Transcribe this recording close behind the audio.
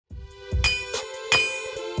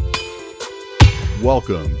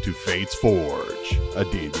Welcome to Fate's Forge, a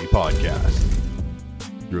D&D podcast.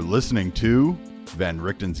 You're listening to Van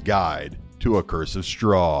Richten's Guide to A Curse of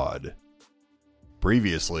Strahd.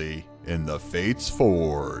 Previously in the Fate's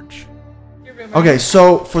Forge. Okay,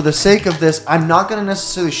 so for the sake of this, I'm not going to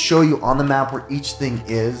necessarily show you on the map where each thing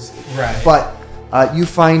is. Right. But you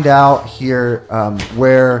find out here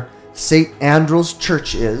where St. Andrew's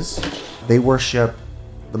Church is. They worship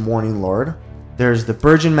the Morning Lord. There's the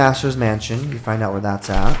Burgeon Master's Mansion. You find out where that's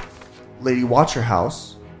at. Lady Watcher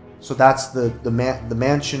House. So that's the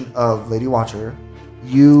mansion of Lady Watcher.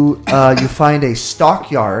 You find a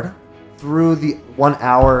stockyard. Through the 1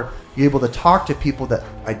 hour, you're able to talk to people that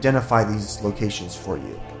identify these locations for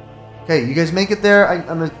you. Okay, you guys make it there.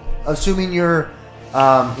 I'm assuming you're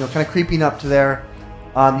kind of creeping up to there.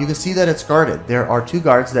 You can see that it's guarded. There are 2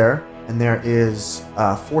 guards there, and there is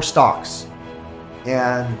 4 stocks.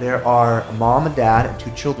 And there are a mom and dad and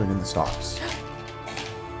 2 children in the stocks.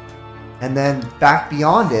 And then back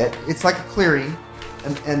beyond it, it's like a clearing,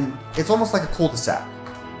 and it's almost like a cul-de-sac.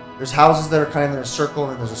 There's houses that are kind of in a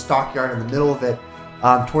circle, and there's a stockyard in the middle of it.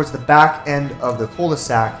 Towards the back end of the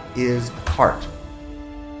cul-de-sac is a cart.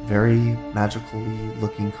 Very magically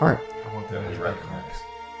looking cart. I want that to recognize.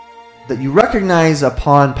 That you recognize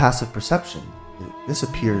upon passive perception. This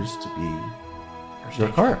appears to be your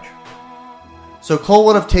cart. So Cole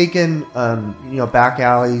would have taken, back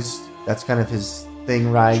alleys. That's kind of his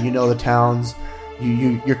thing, right? You know the towns.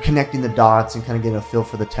 You're connecting the dots and kind of getting a feel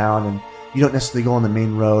for the town, and you don't necessarily go on the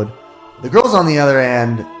main road. The girls on the other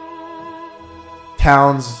end,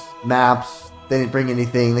 towns, maps, they didn't bring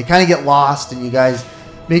anything. They kind of get lost, and you guys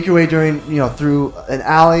make your way through an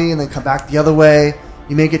alley and then come back the other way.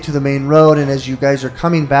 You make it to the main road, and as you guys are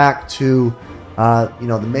coming back to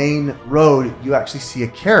the main road, you actually see a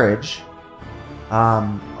carriage,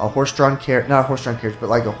 a horse-drawn carriage, not a horse-drawn carriage, but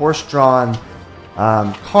like a horse-drawn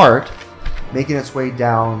cart making its way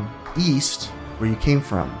down east where you came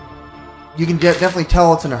from. You can definitely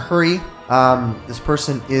tell it's in a hurry. This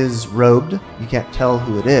person is robed. You can't tell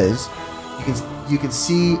who it is. You can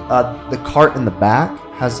see the cart in the back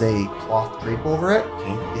has a cloth drape over it. Okay.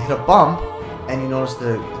 You hit a bump, and you notice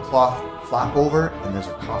the cloth flap over, and there's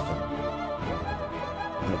a coffin.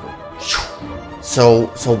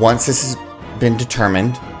 So once this has been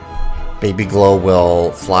determined, Baby Glow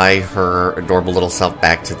will fly her adorable little self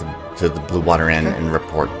back to the Blue Water Inn and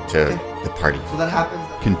report to the party. So that happens.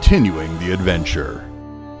 Continuing the adventure.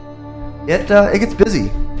 It gets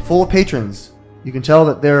busy, full of patrons. You can tell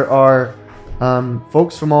that there are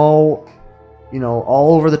folks from all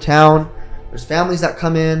over the town. There's families that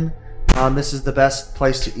come in. This is the best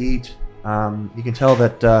place to eat. You can tell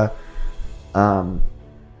that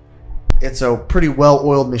it's a pretty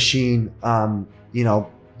well-oiled machine.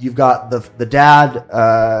 You've got the dad,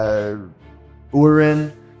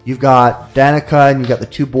 Urin. You've got Danica, and you've got the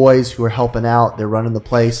 2 boys who are helping out. They're running the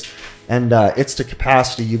place. And it's to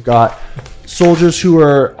capacity. You've got soldiers who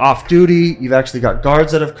are off duty. You've actually got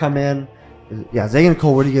guards that have come in. Yeah, Zay and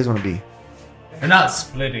Cole, where do you guys want to be? They're not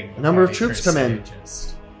splitting. A number of troops come in.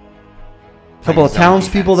 A couple of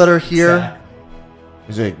townspeople that are here.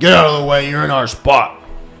 They say, "Get out of the way, you're in our spot."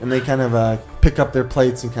 And they kind of pick up their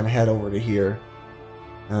plates and kind of head over to here.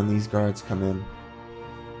 And these guards come in.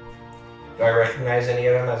 Do I recognize any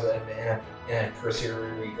of them as in a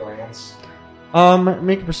cursory glance?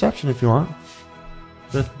 Make a perception if you want.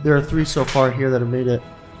 There are 3 so far here that have made it.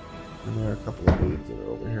 And there are a couple of leads that are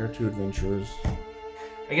over here. 2 adventurers.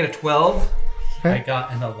 I get a 12. Okay. I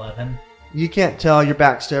got an 11. You can't tell. Your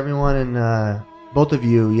backs to everyone, and both of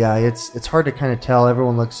you, yeah, it's hard to kind of tell.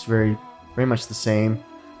 Everyone looks very, very much the same.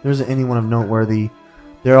 There isn't anyone of noteworthy.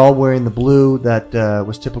 They're all wearing the blue that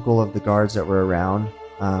was typical of the guards that were around.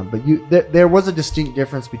 But there was a distinct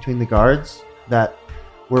difference between the guards that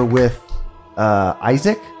were with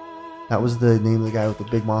Isaac. That was the name of the guy with the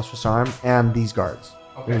big monstrous arm, and these guards.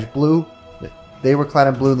 Okay. There's blue. They were clad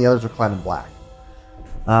in blue, and the others were clad in black.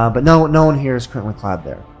 But no one here is currently clad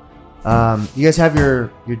there. You guys have your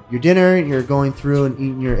dinner. You're going through and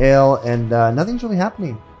eating your ale, and nothing's really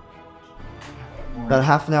happening. About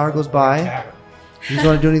half an hour goes by. You guys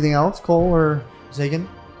want to do anything else, Cole or Zagan?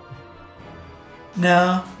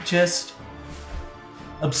 No, just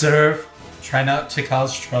observe. Try not to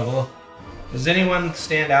cause trouble. Does anyone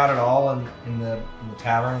stand out at all in the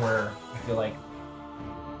tavern where I feel like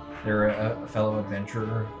they're a fellow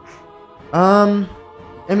adventurer?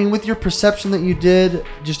 With your perception that you did,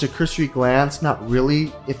 just a cursory glance, not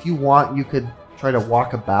really. If you want, you could try to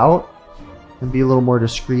walk about and be a little more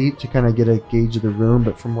discreet to kind of get a gauge of the room.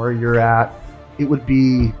 But from where you're at, it would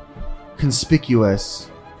be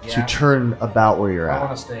conspicuous to turn about where you're I at.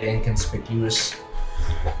 want to stay inconspicuous.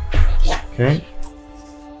 Okay.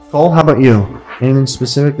 Cole, how about you? Anything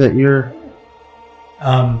specific that you're...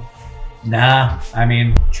 Nah. I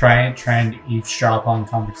mean, trying to eavesdrop on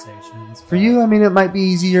conversations. For you, I mean, it might be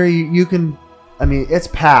easier. You can... I mean, it's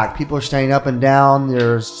packed. People are standing up and down.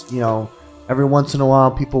 There's, every once in a while,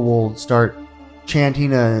 people will start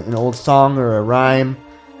chanting an old song or a rhyme.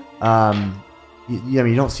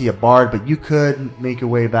 You don't see a bard, but you could make your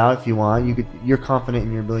way about if you want. You're confident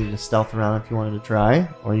in your ability to stealth around if you wanted to try,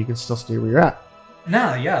 or you can still stay where you're at.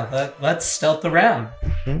 No, yeah, let's stealth around.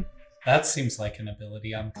 Okay. That seems like an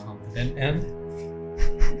ability I'm confident in.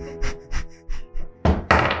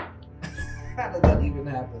 How did that even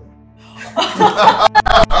happen?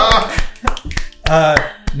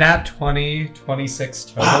 Nat 20, 26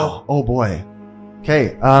 total. Wow. Oh boy.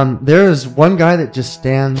 Okay. There is one guy that just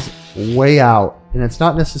stands way out, and it's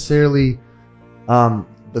not necessarily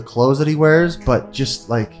the clothes that he wears, but just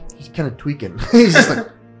like he's kind of tweaking. He's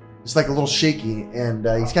just like a little shaky, and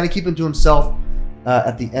he's kind of keeping to himself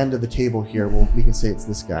at the end of the table here. Well, we can say it's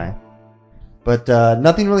this guy, but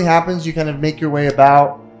nothing really happens. You kind of make your way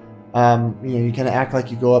about. You kind of act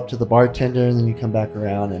like you go up to the bartender, and then you come back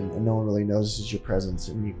around, and no one really notices your presence,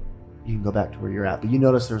 and you can go back to where you're at. But you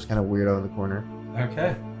notice there's kind of weirdo in the corner.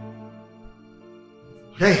 Okay.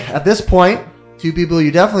 Okay, at this point, two people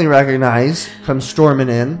you definitely recognize come storming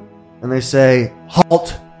in, and they say,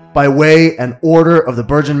 "Halt! By way and order of the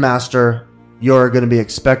Burgeon Master, you're going to be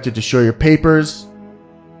expected to show your papers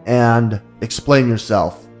and explain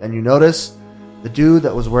yourself." And you notice the dude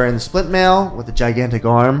that was wearing the splint mail with the gigantic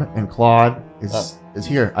arm and clawed is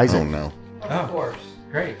here, Isaac. Oh no. Of course.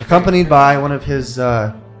 Great. Accompanied by one of his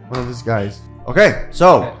guys. Okay,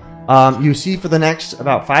 so you see for the next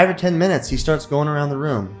about 5 or 10 minutes, he starts going around the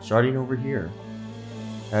room, starting over here,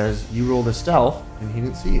 as you rolled a stealth and he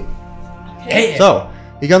didn't see you. Hey. So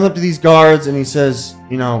he comes up to these guards and he says,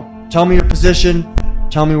 "Tell me your position,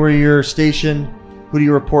 tell me where you're stationed, who do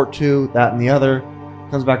you report to, that and the other."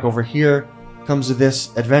 Comes back over here, comes to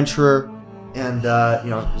this adventurer, and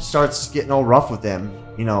starts getting all rough with him.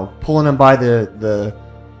 Pulling him by the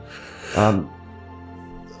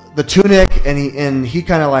tunic, and he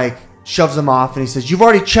kind of like shoves him off, and he says, "You've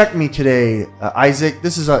already checked me today, Isaac.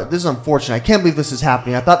 This is unfortunate. I can't believe this is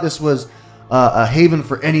happening. I thought this was a haven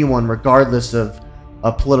for anyone, regardless of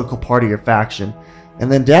a political party or faction."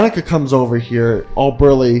 And then Danica comes over here, all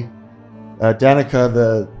burly. Danica,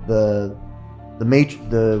 the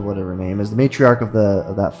whatever her name is, the matriarch of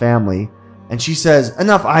that family, and she says,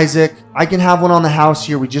 "Enough, Isaac. I can have one on the house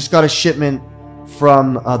here. We just got a shipment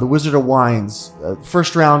from the Wizard of Wines.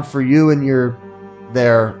 First round for you and your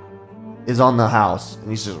there is on the house." And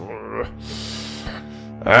he says,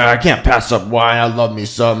 "I can't pass up wine. I love me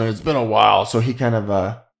some, and it's been a while." So he kind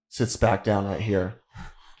of sits back down right here,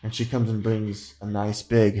 and she comes and brings a nice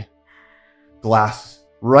big glass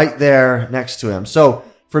right there next to him. So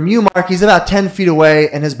from you, Mark, he's about 10 feet away,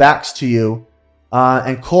 and his back's to you.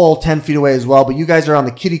 And Cole, 10 feet away as well, but you guys are on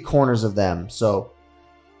the kitty corners of them. So,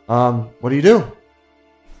 what do you do?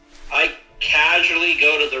 I casually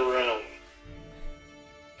go to the room.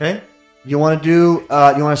 Okay. You want to do,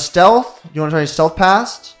 you want to stealth? You want to try to stealth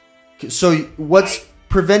past? So, what's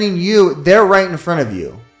preventing you? They're right in front of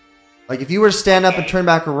you. Like, if you were to stand up and turn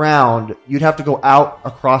back around, you'd have to go out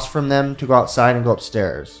across from them to go outside and go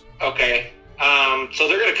upstairs. Okay. So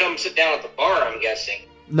they're gonna come sit down at the bar, I'm guessing.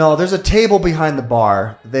 No, there's a table behind the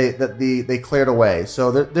bar they cleared away.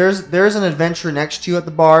 So there's an adventurer next to you at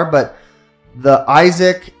the bar, but the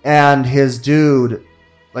Isaac and his dude,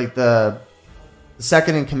 like the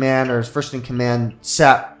second in command or his first in command,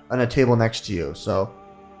 sat on a table next to you. So,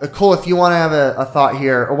 Cole, if you want to have a thought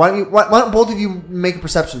here, or why don't both of you make a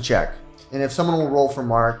perception check, and if someone will roll for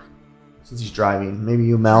Mark, since he's driving, maybe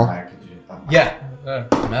you, Mel. Yeah.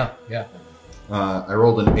 Mel. Yeah. I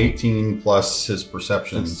rolled an 18 plus his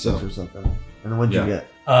perception. Six or something. And what'd you get?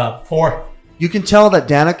 4. You can tell that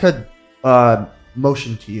Danica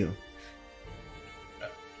motioned to you.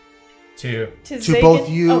 To To both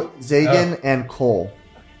you, Zagan, and Cole.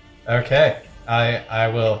 Okay. I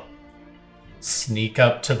will sneak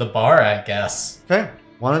up to the bar, I guess. Okay.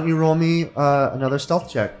 Why don't you roll me another stealth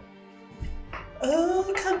check?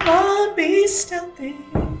 Oh, come on, be stealthy.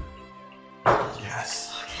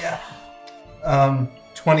 Yes. Yeah.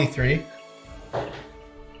 23.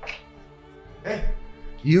 Okay.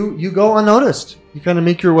 You go unnoticed. You kind of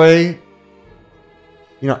make your way,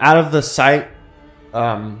 out of the sight.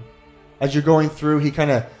 As you're going through, he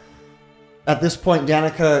kind of, at this point,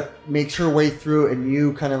 Danica makes her way through, and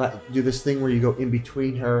you kind of like do this thing where you go in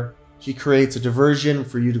between her. She creates a diversion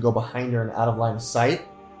for you to go behind her and out of line of sight.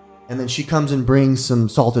 And then she comes and brings some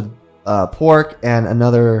salted pork and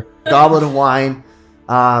another goblet of wine,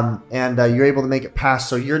 and you're able to make it past.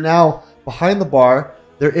 So you're now behind the bar.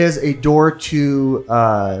 There is a door to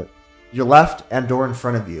your left and door in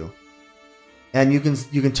front of you, and you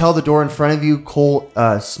can tell the door in front of you. Cole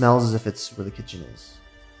smells as if it's where the kitchen is.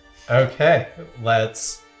 Okay,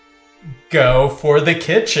 let's go for the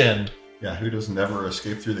kitchen. Yeah, who doesn't ever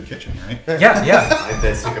escape through the kitchen, right? Yeah.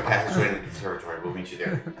 The secret passageway in the conservatory. We'll meet you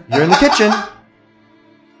there. You're in the kitchen.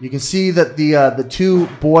 You can see that the two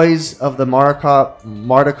boys of the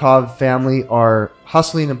Mardukov family are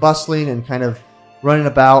hustling and bustling and kind of running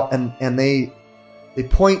about, and they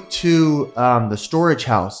point to the storage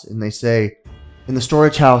house, and they say, in the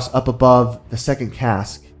storage house up above the second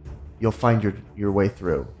cask, you'll find your way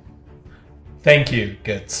through. Thank you,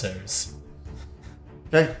 good sirs.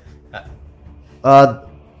 Okay.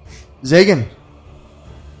 Zagan,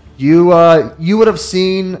 you would have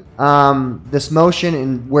seen this motion,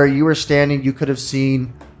 and where you were standing, you could have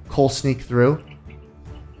seen Cole sneak through,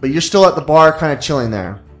 but you're still at the bar, kind of chilling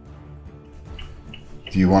there.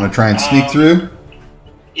 Do you want to try and sneak through?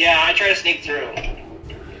 Yeah, I try to sneak through.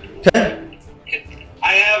 Okay.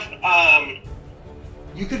 I have,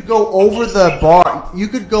 You could go over the bar. You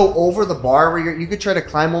could go over the bar where you could try to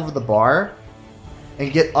climb over the bar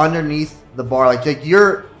and get underneath the bar. Like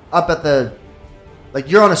you're up at the, like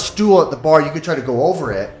you're on a stool at the bar. You could try to go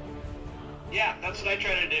over it. yeah, that's what I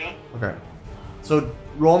try to do. Okay. So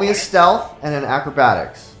roll me a stealth and an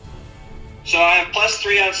acrobatics. So I have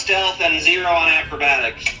 +3 on stealth and 0 on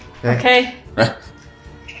acrobatics. Okay.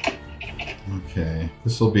 Okay,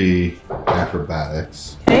 this will be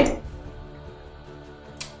acrobatics. Okay.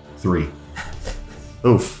 3.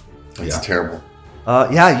 Oof. That's Yeah. terrible.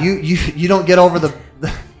 Yeah. You don't get over the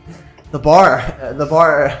bar. The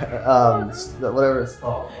bar. Whatever it's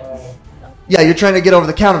called. Yeah, you're trying to get over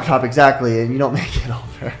the countertop exactly, and you don't make it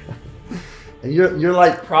over. And you're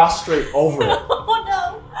like prostrate over it. Oh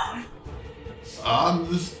no.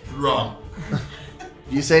 I'm just drunk.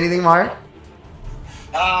 Do you say anything, Mark?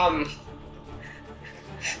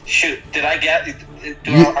 Shoot, did I get?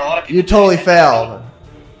 Do You, a lot of people you totally failed,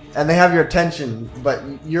 and they have your attention, but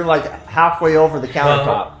you're like halfway over the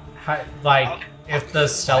countertop. Well, if the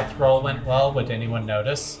stealth roll went well, would anyone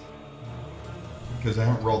notice? Because I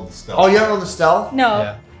haven't rolled the stealth. Oh, you haven't rolled the stealth?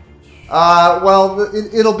 No. Yeah. Well,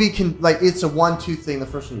 it'll be like it's a 1-2 thing. The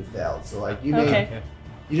first one you failed, so like you Okay.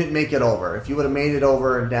 you didn't make it over. If you would have made it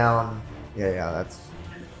over and down, yeah, that's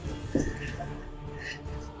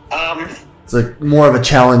it's a more of a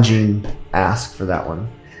challenging ask for that one.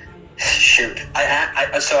 Shoot,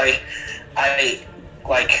 I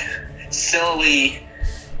like silly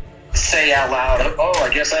say out loud, "Oh,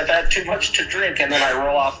 I guess I've had too much to drink," and then I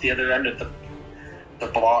roll off the other end of the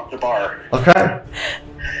bar. Okay.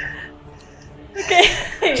 Okay.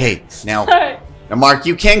 Okay, now, Alright. Mark,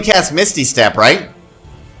 you can cast Misty Step, right?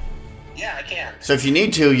 Yeah, I can. So if you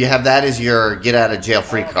need to, you have that as your get out of jail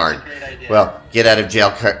free Oh, that's card. a great idea. Well, get out of jail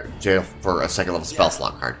for a second level spell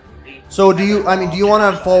slot card. So do you want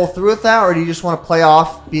to follow through with that, or do you just want to play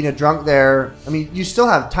off being a drunk there? I mean, you still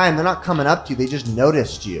have time. They're not coming up to you. They just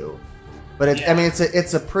noticed you. But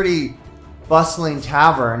it's a pretty bustling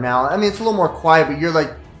tavern now. I mean, it's a little more quiet, but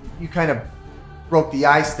you kind of broke the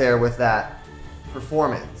ice there with that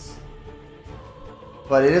performance.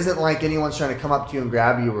 But it isn't like anyone's trying to come up to you and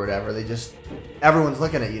grab you or whatever. Everyone's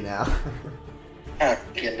looking at you now. Oh,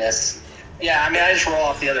 goodness. Yeah, I mean, I just roll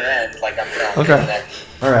off the other end like I'm drunk. Okay. And then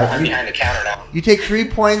All right. I'm behind the counter now. You take 3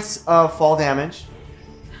 points of fall damage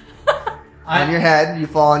on your head. You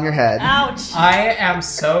fall on your head. Ouch. I am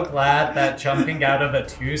so glad that jumping out of a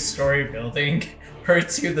 2-story building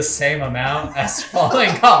hurts you the same amount as falling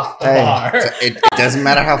off the Hey. bar. It doesn't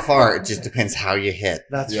matter how far, it just depends how you hit.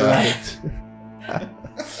 That's Yeah. right.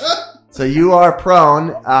 So you are prone.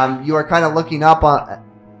 You are kind of looking up on,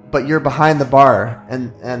 but you're behind the bar,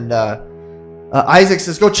 and Isaac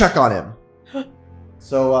says, "Go check on him."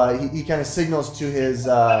 So he kind of signals to his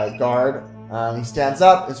guard. He stands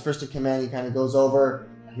up. His first in command. He kind of goes over.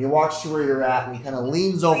 And he walks to where you're at, and he kind of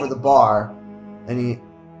leans over the bar. And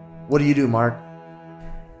what do you do, Mark?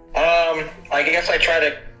 I guess I try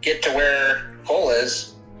to get to where Cole is.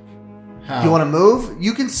 Do you want to move?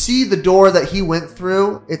 You can see the door that he went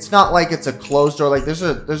through. It's not like it's a closed door. Like there's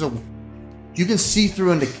a. You can see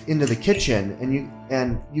through into the kitchen,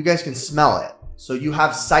 and you guys can smell it. So you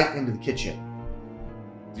have sight into the kitchen.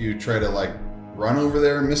 Do you try to like run over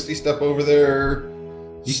there, Misty Step over there?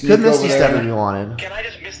 You sneak could Misty over Step there? if you wanted. Can I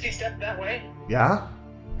just Misty Step that way? Yeah.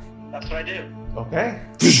 That's what I do. Okay.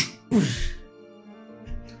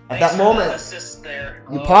 At Thanks that for moment, the assist there.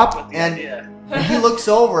 you with pop, the and idea. he looks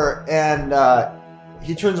over, and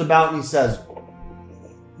he turns about and he says,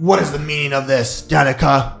 "What is the meaning of this,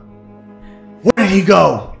 Danica? Where did he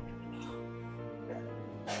go?"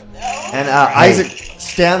 And Isaac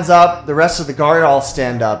stands up. The rest of the guard all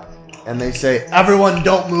stand up, and they say, "Everyone,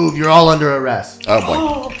 don't move. You're all under arrest." Oh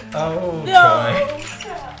boy. Oh, No. joy.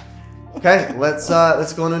 Okay, let's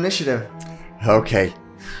go into initiative. Okay.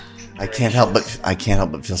 I can't help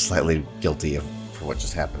but feel slightly guilty for what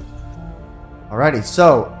just happened. Alrighty,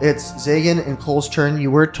 so it's Zagan and Cole's turn. You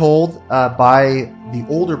were told by the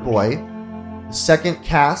older boy, the second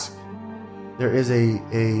cask, there is a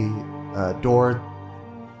door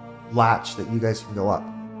latch that you guys can go up.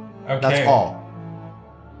 Okay. That's all.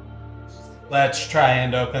 Let's try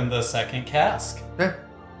and open the second cask. Okay.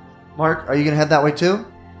 Mark, are you going to head that way too?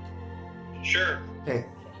 Sure. Okay.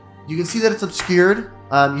 You can see that it's obscured.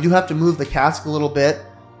 You do have to move the cask a little bit.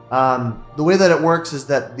 The way that it works is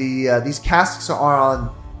that these casks are on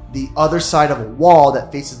the other side of a wall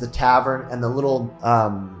that faces the tavern, and the little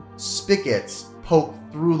spigots poke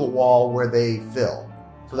through the wall where they fill,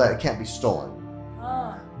 so that it can't be stolen.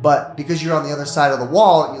 Ah. But because you're on the other side of the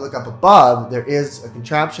wall and you look up above, there is a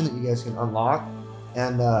contraption that you guys can unlock,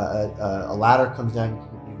 and a ladder comes down.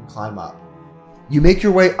 You can climb up. You make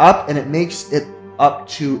your way up, and it makes it up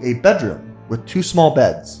to a bedroom with 2 small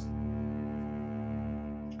beds.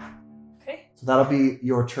 Okay. So that'll be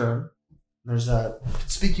your turn. There's a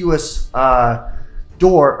conspicuous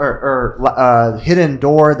door or hidden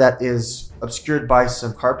door that is obscured by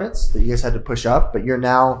some carpets that you guys had to push up, but you're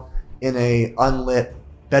now in a unlit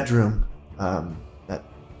bedroom that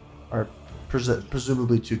are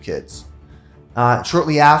presumably 2 kids.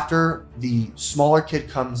 Shortly after, the smaller kid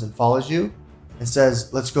comes and follows you and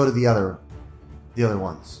says, "Let's go to the other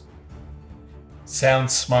ones."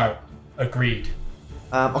 Sounds smart. Agreed.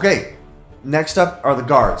 Okay, next up are the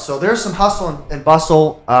guards. So there's some hustle and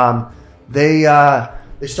bustle. They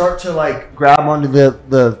start to like grab onto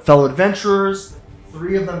the fellow adventurers.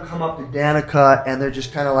 3 of them come up to Danica, and they're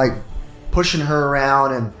just kind of like pushing her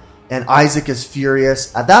around, and Isaac is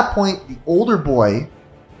furious. At that point, the older boy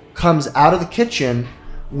comes out of the kitchen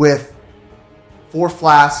with 4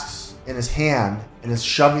 flasks in his hand and is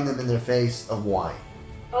shoving them in their face of wine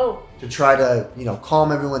Oh. to try to,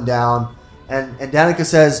 calm everyone down. And Danica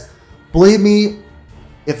says, "Believe me,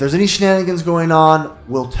 if there's any shenanigans going on,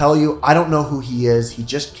 we'll tell you. I don't know who he is. He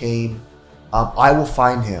just came. I will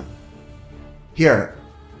find him. Here,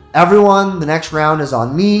 everyone, the next round is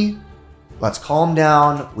on me. Let's calm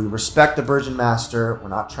down. We respect the Virgin Master. We're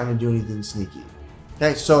not trying to do anything sneaky."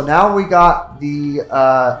 Okay, so now we got the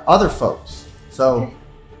other folks. So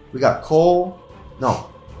we got Cole. No,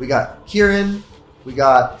 we got Kieran. We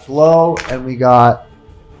got Flo, and we got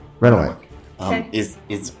Renwick. Okay.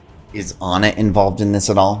 Is Anna involved in this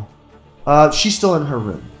at all? She's still in her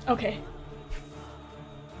room. Okay.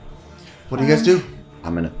 What do you guys do?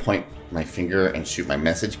 I'm gonna point my finger and shoot my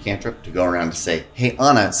message cantrip to go around to say, "Hey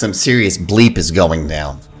Anna, some serious bleep is going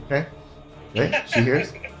down." Okay. Okay, she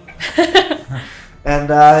hears.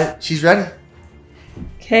 And she's ready.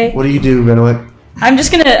 Okay. What do you do, Renwick? I'm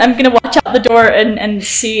gonna watch out the door and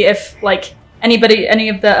see if like any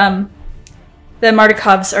of the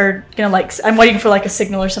Mardikovs are gonna I'm waiting for like a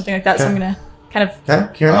signal or something like that. So Okay. I'm gonna kind of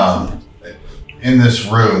Okay, Kieran? In this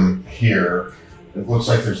room here, it looks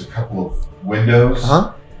like there's a couple of windows.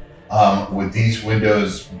 Uh-huh. Would these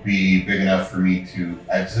windows be big enough for me to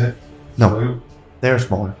exit? No. through? They're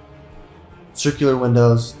smaller. Circular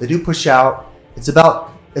windows. They do push out. It's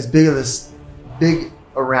about as big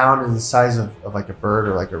around as the size of like a bird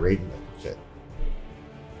or like a raven that could fit.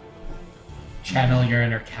 Channel your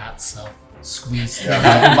inner cat self. Squeeze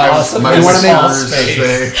Yeah, through my You wanna make- small fingers space.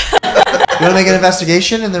 say- You want to make an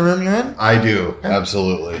investigation in the room you're in? I do,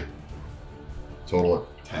 absolutely. Total of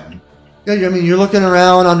 10. Yeah, you're looking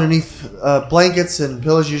around underneath blankets and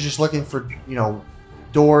pillows. You're just looking for,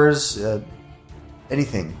 doors,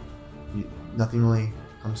 anything. Nothing really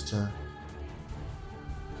comes to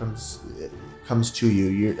you.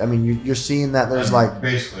 You're seeing that there's I'm like,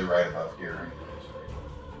 basically right above here.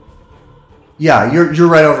 yeah, you're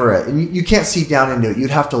right over it, and you can't see down into it. You'd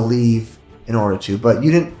have to leave in order to, but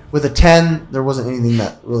you didn't. With a 10, there wasn't anything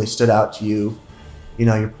that really stood out to you.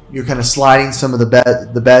 You're kind of sliding some of the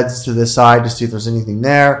beds to the side to see if there's anything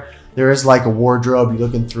there. There is like a wardrobe. You're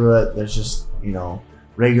looking through it. There's just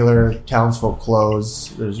regular townsfolk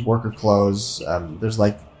clothes. There's worker clothes. There's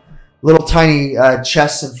like little tiny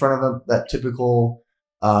chests in front of them that typical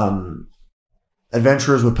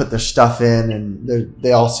adventurers would put their stuff in, and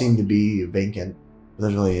they all seem to be vacant. There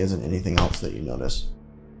really isn't anything else that you notice.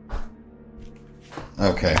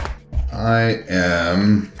 Okay. I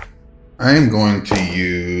am going to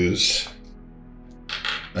use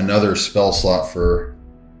another spell slot for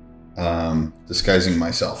disguising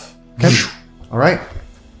myself. Okay. All right.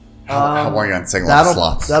 How are you on single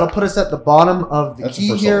slots? That'll put us at the bottom of the That's key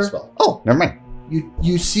the first here. level spell. Oh, never mind.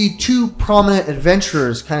 You see two prominent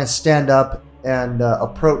adventurers kind of stand up and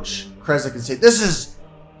approach Kresik and say, "This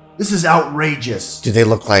is outrageous." Do they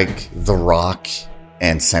look like The Rock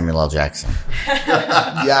and Samuel L. Jackson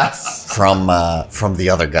Yes, from The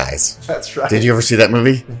Other Guys? that's right. Did you ever see that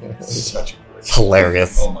movie? Such a great. It's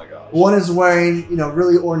hilarious. Oh my gosh. One is wearing,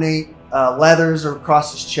 really ornate leathers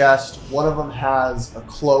across his chest. One of them has a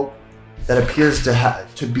cloak that appears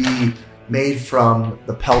to be made from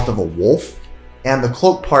the pelt of a wolf, and the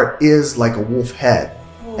cloak part is like a wolf head.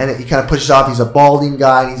 And he kind of pushes off. He's a balding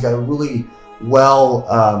guy, and he's got a really well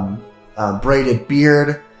braided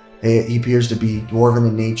beard. He appears to be dwarven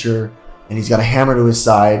in nature, and he's got a hammer to his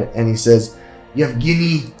side. And he says,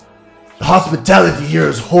 "Yevgeny, the hospitality here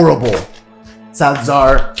is horrible.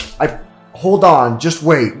 Sadzar, hold on, just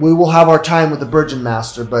wait. We will have our time with the Burgeon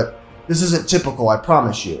Master, but this isn't typical, I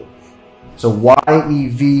promise you." So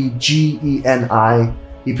Yevgeni,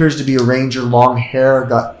 he appears to be a ranger, long hair,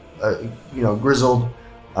 got grizzled,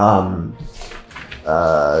 kind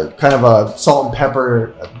of a salt and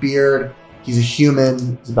pepper beard. He's a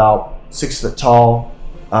human. He's about 6 foot tall.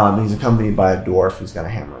 He's accompanied by a dwarf who's got a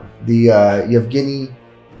hammer. The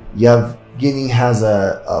Yevgeny has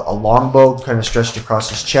a longbow kind of stretched across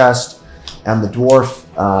his chest, and the dwarf,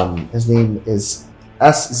 his name is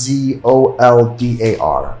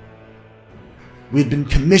Szoldar. We've been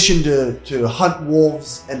commissioned to hunt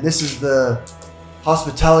wolves, and this is the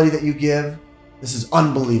hospitality that you give. This is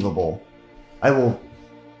unbelievable. I will,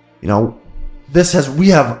 we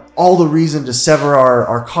have all the reason to sever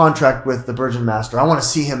our contract with the Burgeon Master. I want to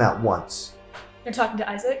see him at once. You're talking to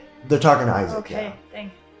Isaac? They're talking to Isaac. Okay, Yeah.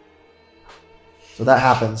 dang. So that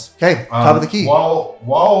happens. Okay, top of the key.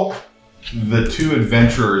 While the two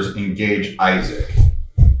adventurers engage Isaac,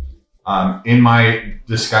 in my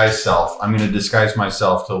disguised self, I'm going to disguise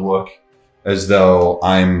myself to look as though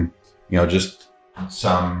I'm, just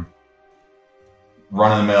some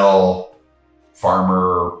run-of-the-mill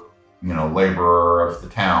farmer, laborer of the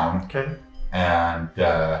town. Okay. And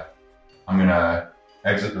I'm going to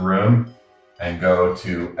exit the room and go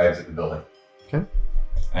to exit the building. Okay.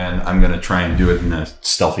 And I'm going to try and do it in a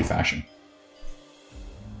stealthy fashion.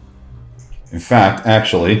 In fact,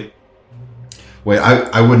 actually, wait,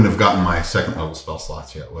 I wouldn't have gotten my second level spell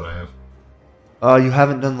slots yet, would I have? You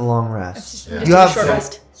haven't done the long That's rest. just, Yeah. just You a have short some-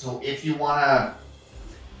 rest. So if you want to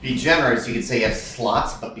be generous, you could say he has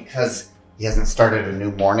slots, but because he hasn't started a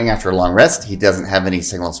new morning after a long rest, he doesn't have any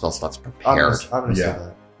single spell slots I'm prepared. gonna say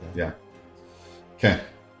Yeah. that. Okay.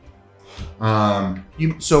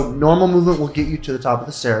 So normal movement will get you to the top of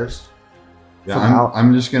the stairs. Yeah, From I'm out-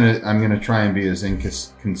 gonna try and be as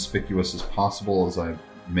inconspicuous as possible as I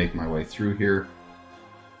make my way through here.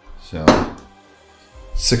 So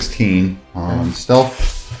 16 on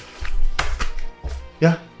stealth.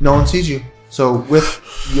 Yeah, no one sees you. So with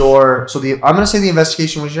I'm gonna say the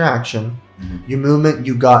investigation was your action. Mhm. Your movement,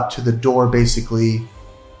 you got to the door basically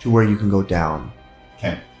to where you can go down.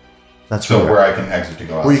 Okay. That's So right. where I can exit to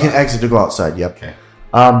go outside. Where you can exit to go outside. Yep. Okay.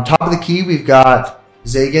 Top of the key, we've got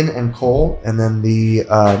Zagan and Cole, and then the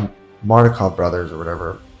Martikov brothers or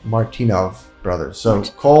whatever, Martinov brothers. So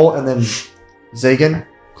Cole and then Zagan.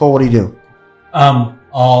 Cole, what do you do?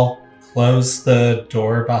 I'll close the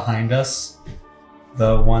door behind us,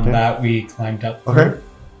 the one Okay. that we climbed up through. Okay.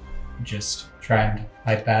 Just try and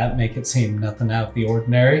hide that, make it seem nothing out of the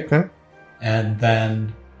ordinary. Okay. And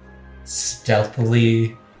then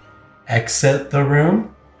stealthily exit the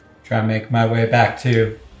room. Try and make my way back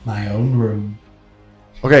to my own room.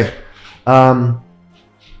 Okay.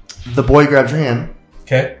 The boy grabs your hand.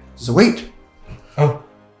 Okay. Says, "Wait, Oh,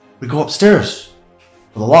 we go upstairs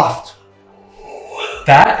to the loft."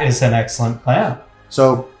 that is an excellent plan.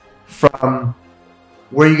 So from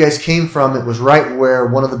where you guys came from, it was right where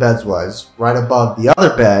one of the beds was. Right above the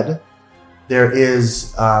other bed, there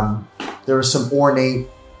was some ornate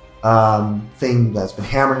thing that's been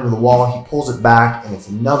hammered into the wall. He pulls it back, and it's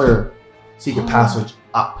another secret passage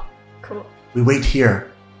up. Cool. We wait here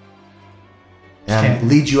and Okay.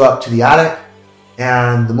 lead you up to the attic.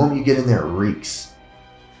 And the moment you get in there, it reeks,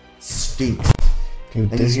 stinks,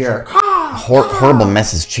 Dude, and you this hear. horrible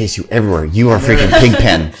messes chase you everywhere. You are freaking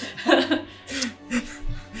Pigpen.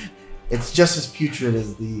 It's just as putrid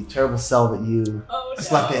as the terrible cell that you Oh, no.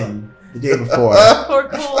 slept in the day before. Poor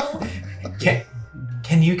Cole.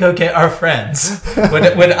 Can you go get our friends?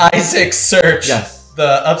 Would Isaac search Yes.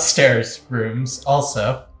 the upstairs rooms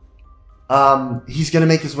also? He's gonna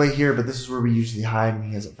make his way here, but this is where we usually hide, and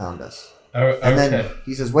he hasn't found us. And then okay.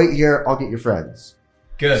 he says, "Wait here. I'll get your friends."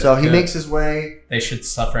 Good. So he good. makes his way. They should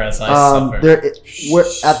suffer as I suffer. We're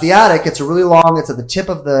at the attic. It's a really long. It's at the tip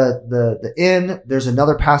of the inn. There's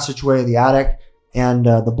another passageway of the attic, and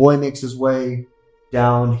the boy makes his way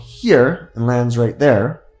down here and lands right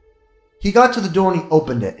there. He got to the door and he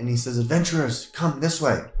opened it, and he says, "Adventurers, come this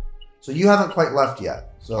way." So you haven't quite left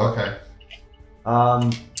yet. So Okay.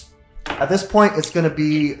 At this point, it's going to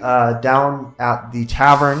be down at the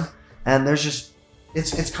tavern, and there's just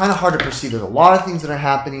it's kind of hard to perceive. There's a lot of things that are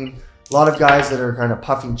happening. A lot of guys that are kind of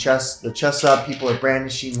puffing their chests up. People are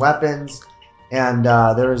brandishing weapons, and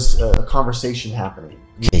there's a conversation happening.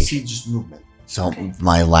 You can Okay. see just movement. So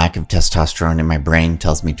my lack of testosterone in my brain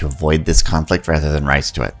tells me to avoid this conflict rather than rise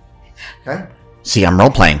to it. Okay. See, I'm role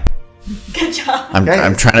playing. Good job. I'm Okay,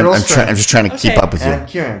 I'm it's trying to girl I'm strength. just trying to keep Okay. up with you. And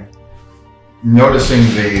Kieran. Noticing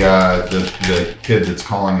the kid that's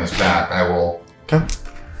calling us back, I will. Okay.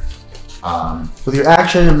 Um, With your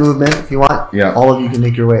action and movement, if you want, Yeah. all of you can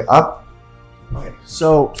make your way up. Okay.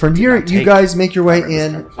 So from here, not you take guys make your way part in this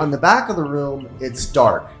in. conversation. On the back of the room, it's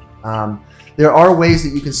dark. There are ways that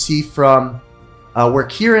you can see from where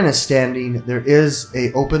Kieran is standing. There is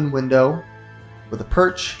a open window with a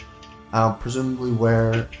perch, presumably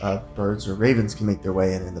where birds or ravens can make their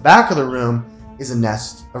way in. In the back of the room is a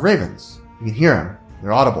nest of ravens. You can hear them.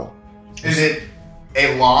 They're audible. is it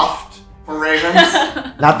a loft for ravens?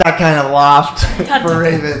 Not that kind of loft for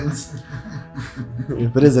ravens.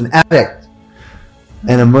 But is an attic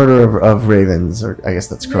and a murder of ravens, or I guess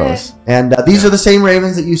that's crows. And these are the same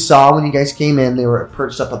ravens that you saw when you guys came in. They were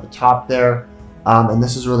perched up at the top there. And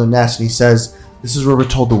this is where the nest. And he says, "This is where we're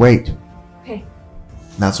told to wait." Okay.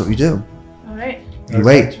 And that's what we do. All right. You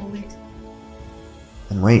wait We'll wait.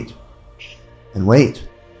 and wait and wait.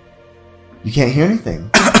 You can't hear anything.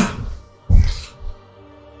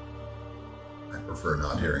 I prefer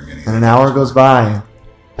not hearing And anything. an hour goes by.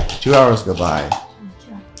 2 hours go by.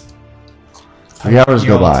 Okay. 3 hours You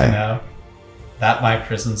go all to by. know that my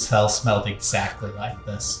prison cell smelled exactly like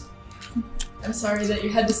this. I'm sorry that you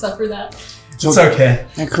had to suffer that. It's okay.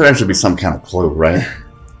 That could actually be some kind of clue, right?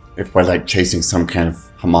 If we're like chasing some kind of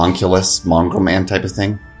homunculus, mongrel man type of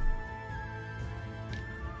thing.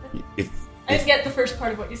 I didn't get the first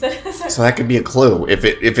part of what you said. Sorry. So that could be a clue. If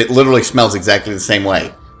it literally smells exactly the same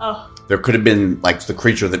way, Oh, there could have been like the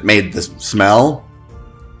creature that made the smell,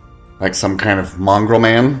 like some kind of mongrel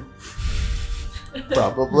man.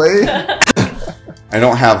 Probably. I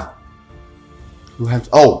don't have. Who has?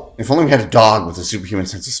 Oh, if only we had a dog with a superhuman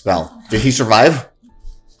sense of smell. Did he survive?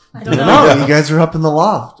 I don't No, know. you guys are up in the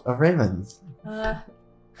loft of ravens. I'm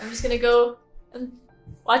just gonna go and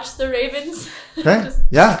watch the ravens. Okay. Just-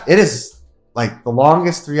 Yeah, it is like the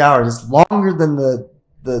longest 3 hours. It's longer than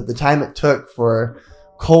the time it took for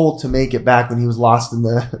Cole to make it back when he was lost in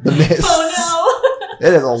the mist. Oh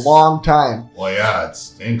It is a long time. Well, yeah, it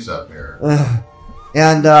stinks up here.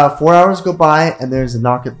 And 4 hours go by, and there's a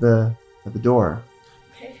knock at the door,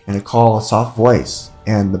 no. Okay. and a soft voice,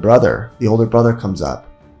 and the older brother comes up,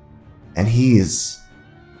 and he's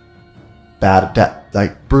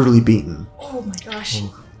like brutally beaten. Oh my gosh.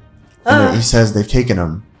 And he says they've taken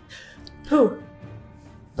him. Who?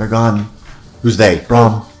 They're gone. Who's they?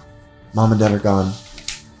 Brom, Mom and Dad are gone.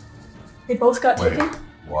 They both got Wait, taken?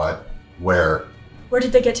 what? Where? Where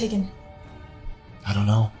did they get taken? I don't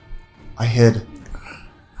know. I hid.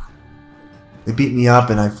 They beat me up,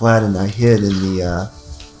 and I fled, and I hid in the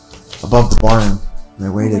above the barn, and I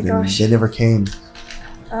waited, and gosh. they never came.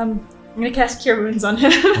 I'm gonna cast Cure Wounds on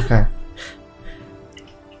him. Okay.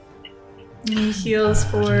 And he heals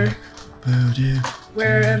for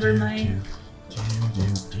wherever my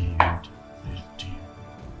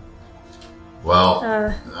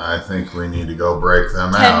Well, I think we need to go break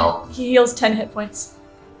them 10. out. He heals 10 hit points.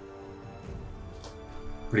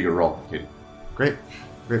 Pretty good roll, kid. Great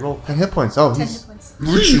roll. 10 hit points. Oh, 10 hit he's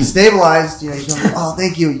points. stabilized. You know, oh,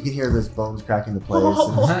 thank you. You can hear his bones cracking into place,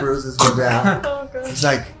 and his bruises go down. Oh gosh. He's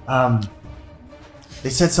like, they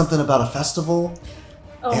said something about a festival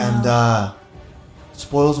Oh, and no.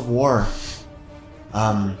 spoils of war.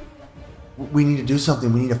 We need to do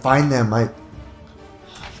something. We need to find them.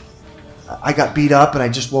 I got beat up, and I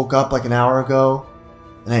just woke up like an hour ago,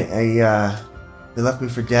 and they left me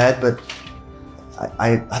for dead. But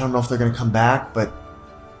I don't know if they're gonna come back. But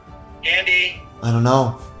Andy, I don't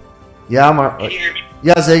know. Yeah, can you hear me?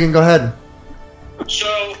 yeah, Zagan, go ahead.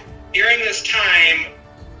 So during this time,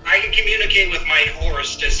 I can communicate with my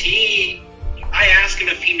horse. I ask him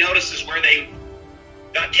if he notices where they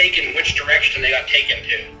got taken, which direction they got taken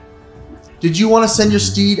to. Did you want to send your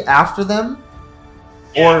steed after them?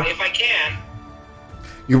 Yeah, Or if I can.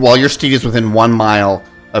 While your steed is within 1 mile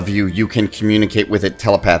of you, you can communicate with it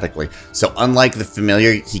telepathically. So unlike the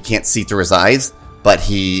familiar, he can't see through his eyes, but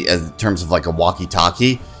he, in terms of like a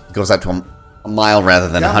walkie-talkie, it goes out to a mile rather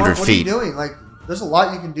than 100 what feet. are you doing? Like, there's a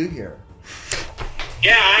lot you can do here.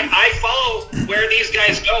 Yeah, I follow where these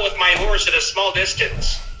guys go with my horse at a small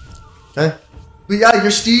distance. Okay. But yeah,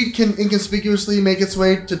 your steed can inconspicuously make its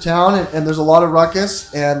way to town, and there's a lot of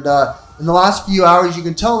ruckus. And in the last few hours, you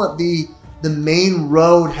can tell that the main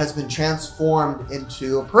road has been transformed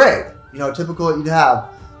into a parade. You know, typical what you'd have.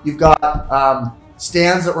 You've got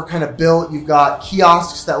stands that were kind of built. You've got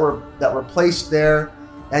kiosks that were placed there,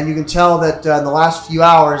 and you can tell that in the last few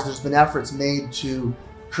hours, there's been efforts made to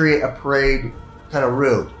create a parade kind of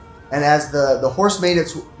route. And as the horse made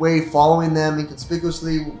its way following them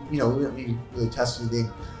inconspicuously, we didn't need to really test anything.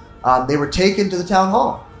 They were taken to the town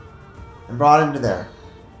hall and brought into there.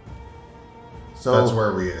 So That's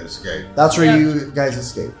where we escaped. That's where you guys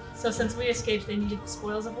escaped. So since we escaped, they needed the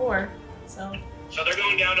spoils of war. So they're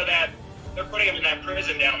going down to that. They're putting him in that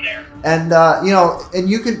prison down there. And and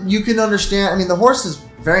you can understand. I mean, the horse is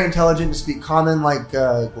very intelligent to speak common, like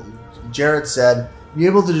Jared said. You're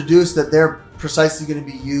able to deduce that they're precisely going to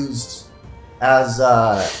be used as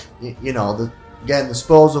the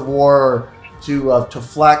spoils of war to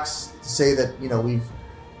flex, to say that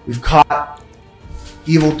we've caught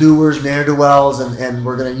evildoers, ne'er-do-wells, and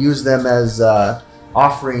we're going to use them as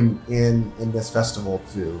offering in this festival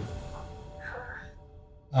too.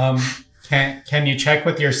 Can you check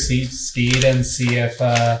with your steed and see if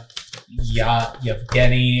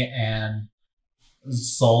Yevgeny and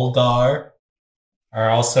Zolgar are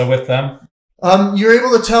also with them? You're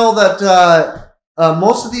able to tell that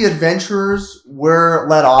most of the adventurers were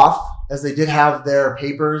let off, as they did have their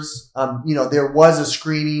papers. There was a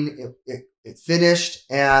screening. It finished,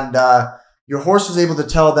 and your horse was able to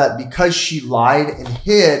tell that because she lied and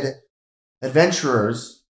hid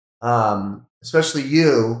adventurers, especially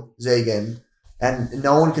you, Zagan, and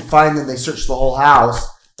no one could find them. They searched the whole house.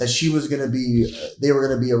 That they were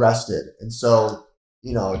going to be arrested, and so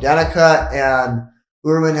Danica and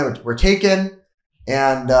Urwin were taken,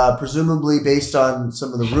 and presumably based on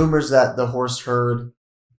some of the rumors that the horse heard,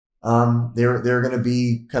 they're going to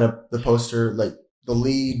be kind of the poster, like the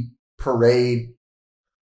lead parade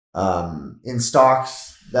in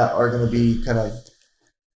stocks that are going to be kind of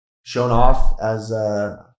shown off as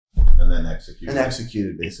and then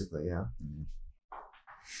executed. Basically, yeah.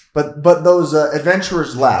 But those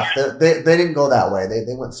adventurers left. They didn't go that way.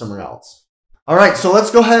 They went somewhere else. All right, so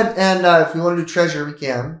let's go ahead and if we want to do treasure, we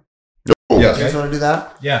can. Yes. You guys want to do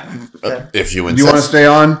that? Yeah. Okay. If you insist. Do you want to stay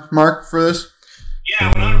on, Mark, for this?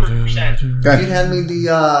 Yeah, 100%. Can you hand me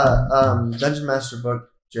the Dungeon Master book,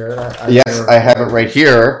 Jared? Yes, I have it right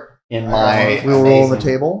here in my. We'll roll on the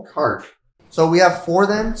table. Cart. So we have 4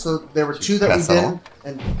 then. So there were 2 that we Pass that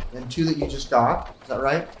didn't, and 2 that you just got. Is that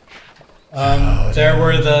right? There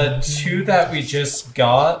were the 2 that we just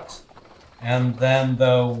got, and then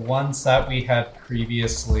the ones that we had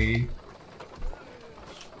previously.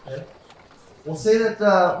 Okay. We'll say that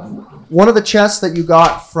one of the chests that you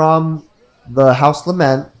got from the House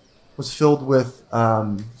Lament was filled with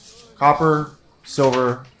copper,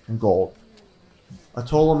 silver, and gold. A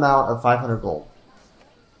total amount of 500 gold.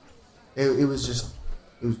 It was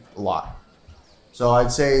a lot. So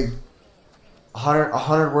I'd say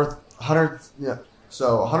 100 worth. 100, yeah.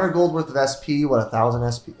 So 100 gold worth of SP.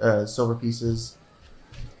 1,000 SP silver pieces.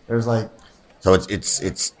 There's like. So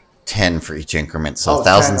it's 10 for each increment. So 10,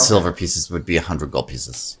 1,000 okay. silver pieces would be 100 gold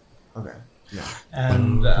pieces. Okay. Yeah.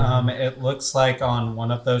 And it looks like on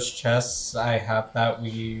one of those chests, I have that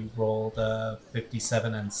we rolled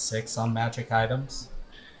 57 and 6 on magic items.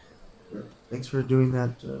 Thanks for doing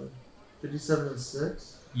that. 57 and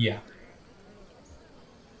 6. Yeah.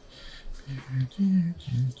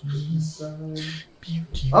 57.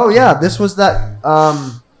 Oh yeah, this was that.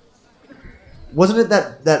 Wasn't it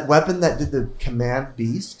that weapon that did the command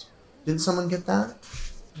beast? Didn't someone get that?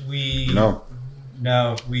 No,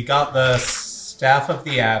 we got the Staff of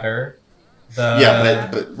the Adder.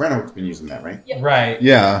 But Renwick's been using that, right? Yep. Right.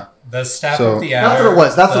 Yeah. The Staff So- of the Adder. That's what it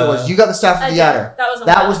was. That's what it was. You got the staff of I the did. adder.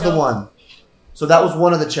 That was the one. So that was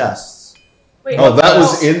one of the chests. Wait, Oh, that no.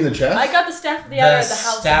 was in the chest? I got the staff of the adder The at the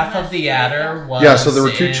house. Staff of the Adder was Yeah, so there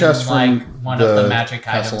were 2 chests in, from one the of the magic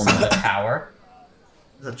castle items in and- the tower.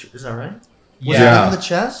 Is that right? Was Yeah. it in the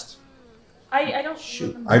chest? I don't Shoot.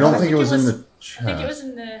 remember. I don't think it was in the I think it chest. was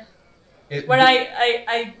in the. When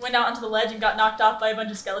I went out onto the ledge and got knocked off by a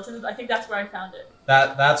bunch of skeletons, I think that's where I found it.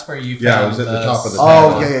 That's where you found Yeah, it was at the top of the Oh,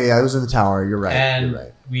 tower. yeah. It was in the tower. You're right. And You're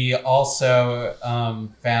right. we also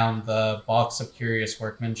found the box of curious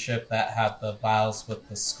workmanship that had the vials with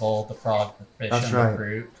the skull, the frog, the fish, That's and right. the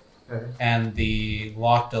fruit. Okay. And the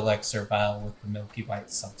locked elixir vial with the milky white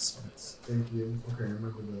substance. Thank you. Okay, I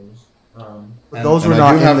remember those. But And- those And were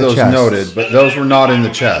I not do have in the those chest. noted, but those were not in the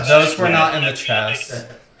chest. Those were not in the chest.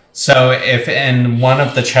 So if in one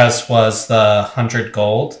of the chests was the 100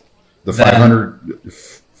 gold, The then-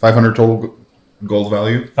 500 total gold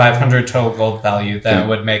value. 500 total gold value, then Okay. it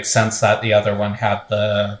would make sense that the other one had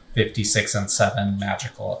the 56 and 7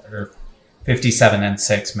 magical, or 57 and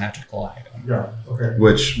 6 magical item, Yeah. Okay.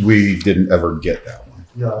 Which we didn't ever get that one.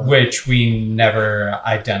 Yeah. which we never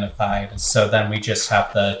identified. So then we just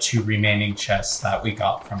have the 2 remaining chests that we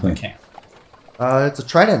got from the camp. It's a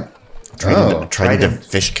trident. Oh, Trident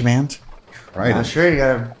fish command? right. Sure, you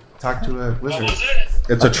gotta talk to a What wizard. was it?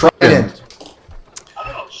 It's a trident.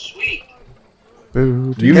 Oh, sweet.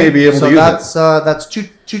 You may be able so to use that's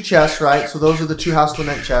two chests, right? So those are the 2 house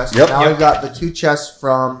lament chests. Yep. Now Yep. we've got the 2 chests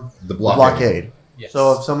from The the blockade. blockade. Yes.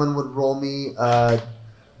 So if someone would roll me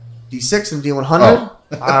D6 and D100.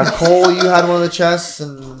 Cole, you had one of the chests,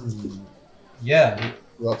 and yeah.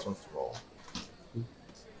 who else wants to roll?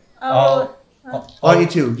 Oh, Oh, you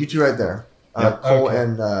two right there. Yep. Cole Okay.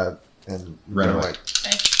 and Renaway.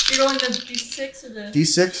 okay. You're rolling the D6 or the...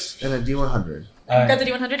 D6 and a D100. Got the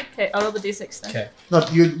D100? Okay, I'll roll the D6 then. Okay. No,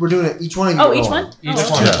 we're doing it. Each one of you. Oh, are each rolling. one? Each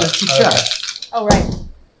oh, one. okay. There's 2 Okay. chests. Oh,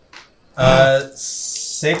 right.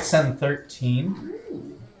 6 and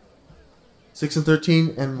 13. 6 and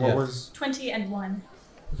 13, and what Yeah. was 20 and 1.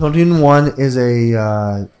 20 and 1 is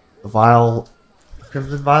a vial,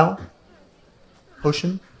 crimson vial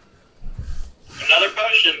potion. Another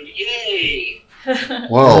potion. Yay.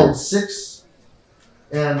 Whoa. And 6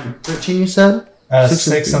 and 13, you said?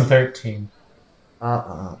 6 and 13.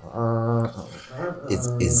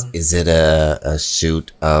 Is it a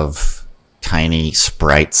suit of tiny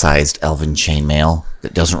sprite-sized elven chainmail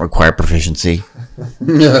that doesn't require proficiency?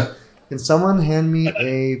 Can someone hand me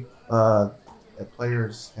a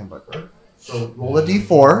player's handbook? So roll a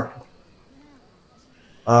d4.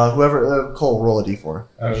 Whoever, Cole, roll a d4.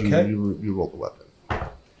 Okay. You roll the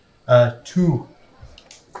weapon. 2.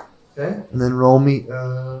 Okay. And then roll me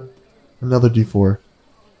another d4.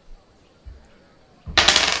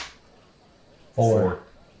 4.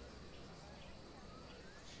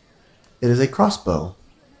 It is a crossbow.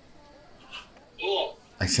 Cool.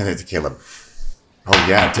 I sent it to Caleb. Oh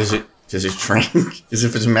yeah, does it shrink? As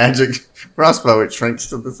if it's a magic crossbow, it shrinks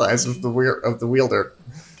to the size of the wielder.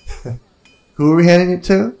 Who are we handing it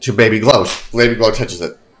to? To Baby Glow. Baby Glow touches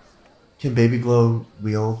it. Can Baby Glow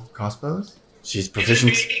wield crossbows? She's Is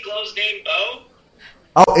proficient. Baby Glow's name Bo?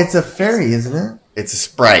 Oh, it's a fairy, isn't it? It's a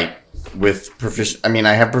sprite with proficiency. I mean,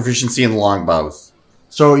 I have proficiency in longbows.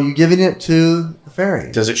 So are you giving it to the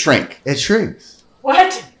fairy? Does it shrink? It shrinks,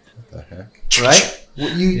 What? the heck? right?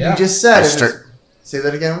 You Yeah. just said I it. start- Say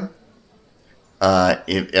that again.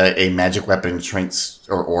 A magic weapon shrinks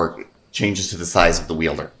or changes to the size of the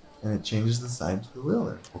wielder. And it changes the size of the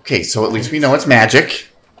wielder. Okay, so at least we know it's magic.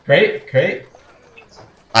 Great.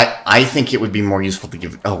 I think it would be more useful to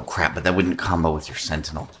give. Oh crap! But that wouldn't combo with your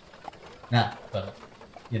sentinel. Nah, but,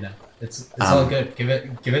 it's all good. Give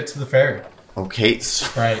it to the fairy. Okay, so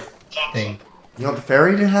Right. Thing. You want the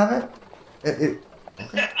fairy to have it?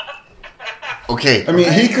 okay. I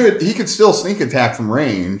mean, he could still sneak attack from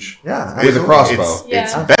range Yeah. with a absolutely. crossbow.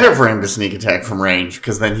 It's Yeah. better for him to sneak attack from range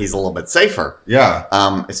because then he's a little bit safer. Yeah.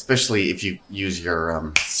 Especially if you use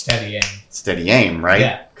your Steady aim. steady aim, right?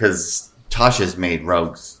 Yeah. Because Tasha's made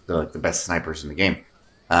rogues the best snipers in the game.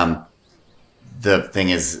 The thing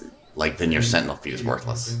is, like, then your sentinel feat is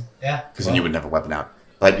worthless Yeah. because then you wouldn't have a weapon out.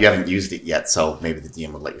 But you haven't used it yet, so maybe the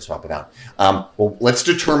DM would let you swap it out. Well, let's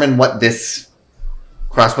determine what this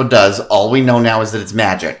crossbow does. All we know now is that it's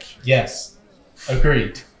magic. Yes.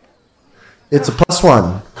 Agreed. It's a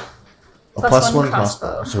 +1. A Plus one +1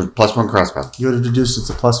 crossbow. So +1 crossbow. You would have deduced it's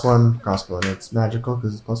a +1 crossbow, and it's magical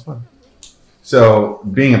because it's +1. So,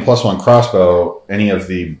 being a +1 crossbow, any of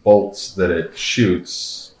the bolts that it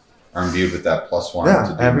shoots are imbued with that +1 Yeah,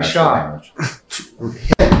 to do every magical shot.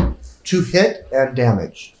 damage. To hit and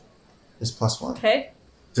damage is +1. Okay.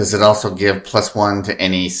 Does it also give +1 to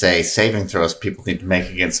any, say, saving throws people need to make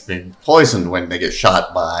against being poisoned when they get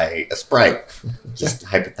shot by a sprite? Just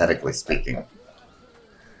hypothetically speaking.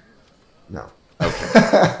 No. Okay.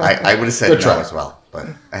 I would have said Good no try. as well, but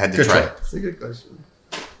I had to Good try. try. That's a good question.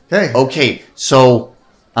 Okay. Okay, so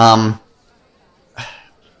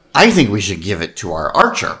I think we should give it to our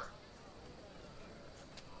archer.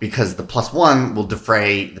 because the +1 will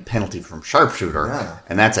defray the penalty from sharpshooter, Yeah.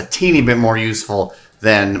 and that's a teeny bit more useful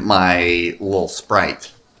than my little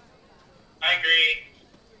sprite. I agree.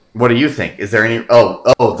 What do you think? Is there any?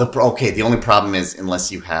 Okay. The only problem is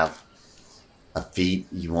unless you have a feat,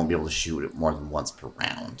 you won't be able to shoot it more than once per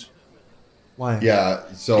round. Why? Yeah,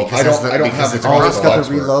 so Because I don't because have it's the Oh, crossbow it's got the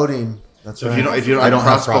expert. reloading. That's So right. if you don't I have don't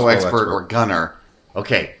have crossbow crossbow expert expert. or gunner,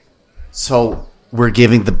 okay. So we're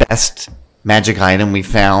giving the best magic item we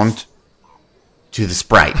found to the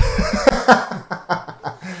sprite, I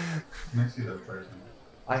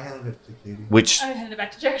handed it to Katie. which I hand it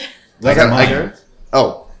back to Jared.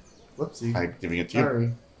 oh, Whoopsie. I'm giving it to you.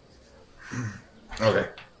 Sorry. Okay.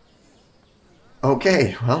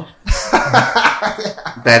 Okay, well,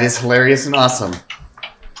 that is hilarious and awesome.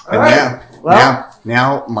 All right. Well,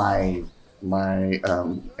 now my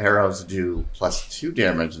arrows do +2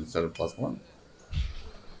 damage instead of +1.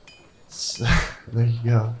 so, there you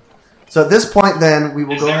go. So at this point, then, we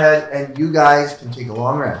will go ahead and you guys can take a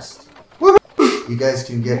long rest. You guys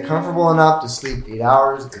can get comfortable enough to sleep 8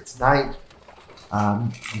 hours. It's night.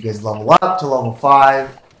 You guys level up to level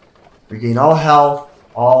 5. Regain all health,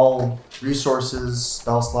 all resources,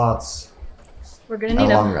 spell slots, We're gonna and a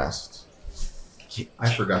need long them. rest. I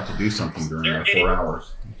forgot to do something during our 4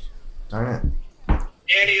 hours. Darn it.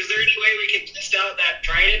 Andy, is there any way we can test out that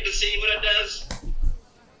trident to see what it does?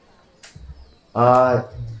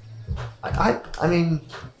 I mean,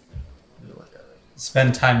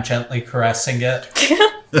 Spend time gently caressing it.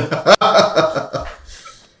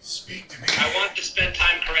 Speak to me. I want to spend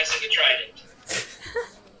time caressing the trident.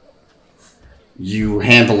 You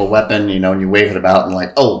handle a weapon, and you wave it about, and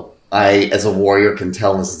I, as a warrior, can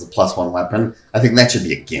tell this is a +1 weapon. I think that should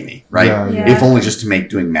be a gimme, right? Yeah. If only just to make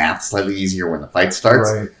doing math slightly easier when the fight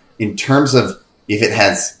starts. Right. In terms of if it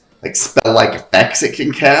has spell-like effects it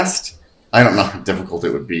can cast, I don't know how difficult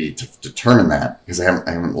it would be to determine that because I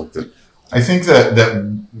haven't looked at. I think that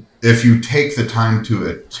if you take the time to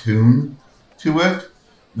attune to it,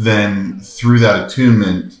 then through that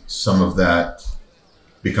attunement, some of that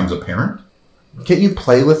becomes apparent. Can't you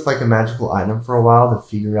play with a magical item for a while to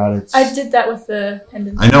figure out its... I did that with the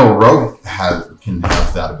pendant. I know Rogue can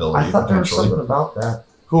have that ability I thought there was potentially. something about that.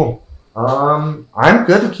 Cool. I'm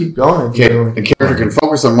good to keep going. If you Okay, really the character can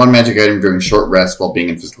focus on one magic item during short rest while being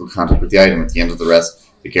in physical contact with the item. At the end of the rest,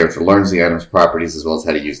 the character learns the item's properties as well as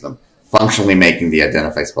how to use them, functionally making the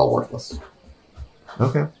identify spell worthless.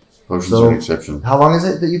 Okay. Potions So- are an exception. How long is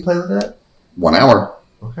it that you play with it? 1 hour.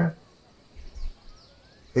 Okay.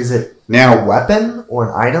 Is it a Now, weapon or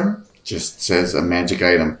an item? just says a magic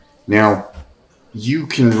item. Now, you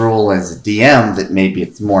can rule as a DM that maybe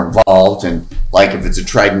it's more involved, and if it's a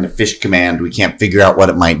trident of fish command, we can't figure out what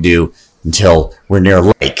it might do until we're near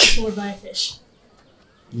a lake. Or buy a fish.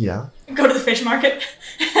 Yeah. Go to the fish market.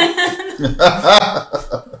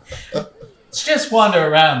 Let's just wander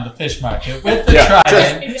around the fish market with the Yeah,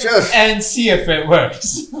 trident Just and see if it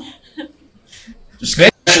works. Just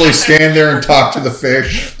actually stand there and talk to the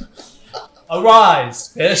fish. Arise,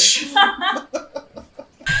 fish.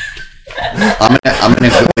 I'm gonna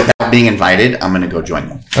go, without being invited, I'm gonna go join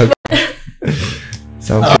them.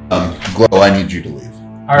 So Glow, I need you to leave.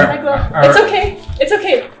 It's okay. It's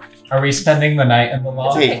okay. Are we spending the night in the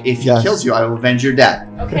lodge? Hey, if he Yes. kills you, I will avenge your death.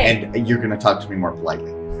 Okay. And you're gonna talk to me more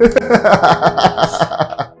politely.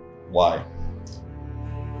 Why?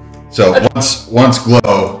 So once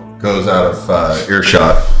Glow goes out of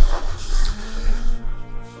earshot,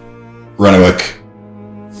 Renwick,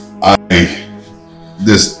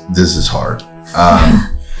 this is hard. A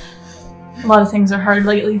lot of things are hard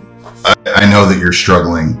lately. I know that you're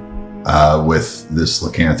struggling with this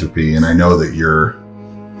lycanthropy, and I know that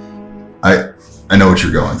I know what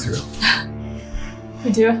you're going through.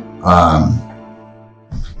 We do.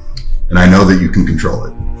 And I know that you can control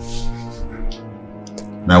it.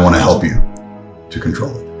 And I want to help you to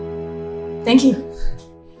control it. Thank you.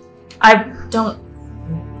 I don't.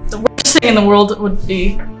 The worst thing in the world would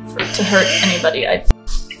be to hurt anybody.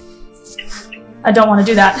 I don't want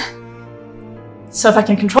to do that. So if I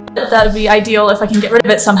can control it, that would be ideal. If I can get rid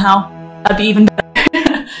of it somehow, that'd be even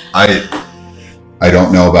better. I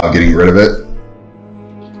don't know about getting rid of it.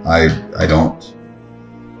 I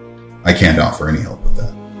can't offer any help with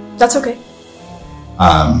that. That's okay.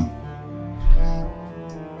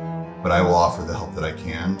 But I will offer the help that I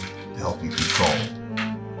can to help you control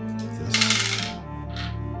this.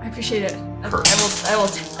 I appreciate it. Curse. I will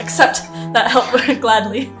accept that help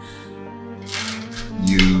gladly.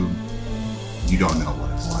 You don't know what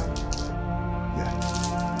it's like. Yeah.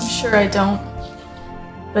 I'm sure I don't,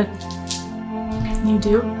 but you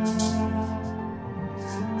do.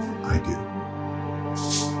 I do.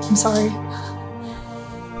 I'm sorry.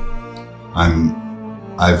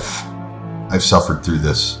 I've suffered through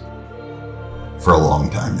this for a long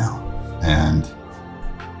time now, and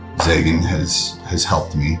Zagan has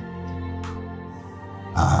helped me.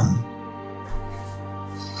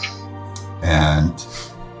 And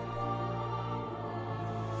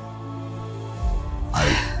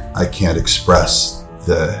I can't express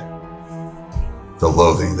the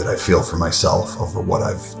loathing that I feel for myself over what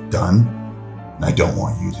I've done, and I don't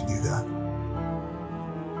want you to do that.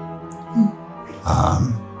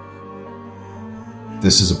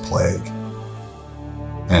 This is a plague,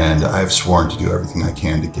 and I've sworn to do everything I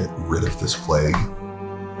can to get rid of this plague.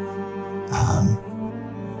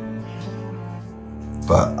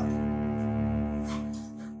 But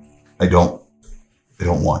I don't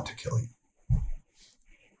want to kill you.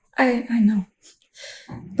 I know.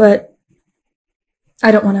 But I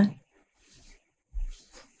don't want to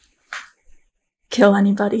kill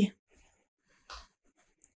anybody.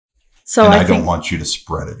 So And I I think don't want you to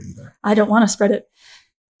spread it either. I don't want to spread it.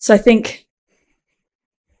 So I think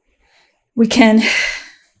we can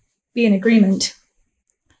be in agreement.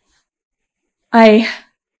 I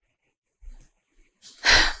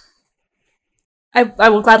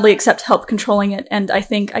will gladly accept help controlling it, and I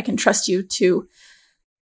think I can trust you to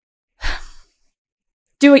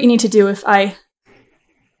do what you need to do if I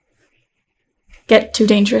get too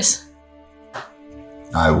dangerous.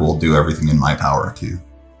 I will do everything in my power to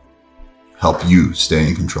help you stay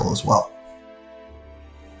in control as well.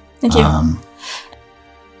 Thank you.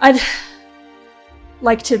 I'd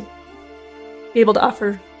like to be able to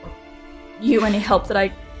offer you any help that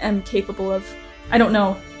I am capable of. I don't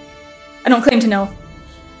claim to know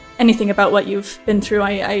anything about what you've been through.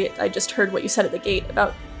 I just heard what you said at the gate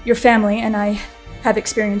about your family, and I have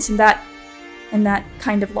experience in that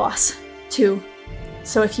kind of loss too.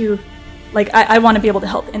 So if you I want to be able to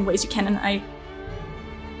help in ways you can, and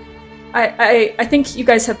I think you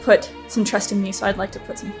guys have put some trust in me, so I'd like to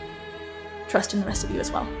put some trust in the rest of you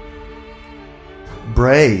as well.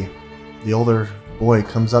 Bray, the older boy,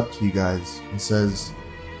 comes up to you guys and says,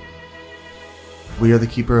 "We are the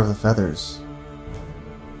Keeper of the Feathers.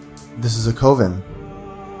 This is a coven.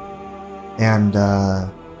 And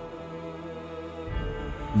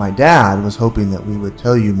my dad was hoping that we would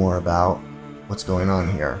tell you more about what's going on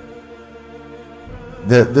here.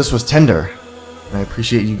 This was tender, and I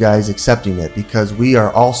appreciate you guys accepting it, because we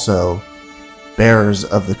are also bearers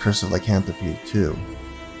of the Curse of Lycanthropy too.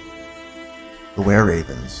 The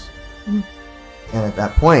Were-Ravens." And at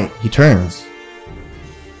that point, he turns.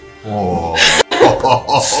 Oh.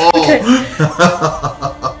 Okay.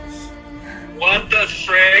 What the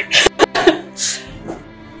frick?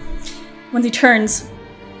 When he turns,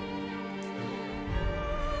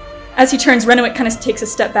 as he turns, Renwick kind of takes a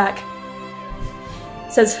step back.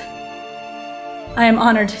 Says, "I am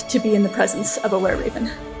honored to be in the presence of a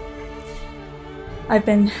were-raven. I've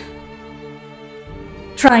been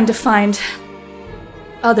trying to find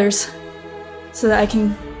others so that I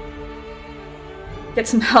can get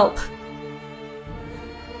some help.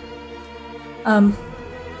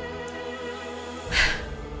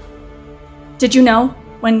 Did you know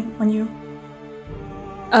when you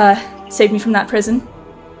saved me from that prison?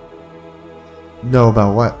 No,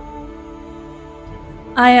 about what?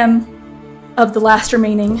 I am of the last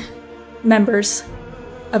remaining members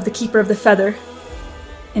of the Keeper of the Feather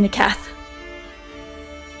in Akath."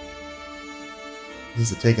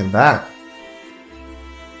 He's taken back.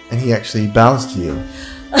 And he actually bows to you.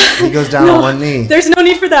 He goes down No, on one knee. There's no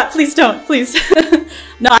need for that. Please don't. Please.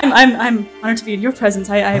 No, I'm honored to be in your presence.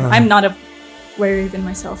 I'm not a were-raven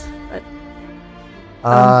myself, but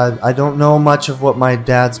I don't know much of what my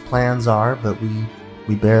dad's plans are, but we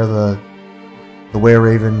bear the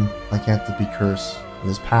Were-Raven Lycanthropy curse in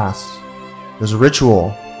his past. There's a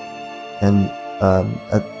ritual, and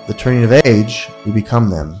at the turning of age, we become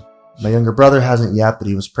them. My younger brother hasn't yet, but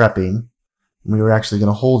he was prepping, and we were actually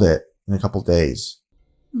going to hold it in a couple days.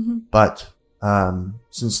 mm-hmm. But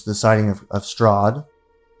since the sighting of Strahd,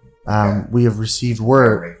 we have received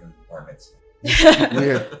word.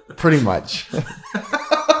 We are pretty much.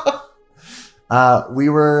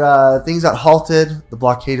 Things got halted. The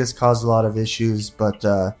blockade has caused a lot of issues, but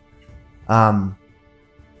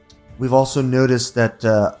we've also noticed that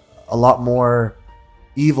a lot more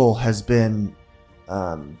evil has been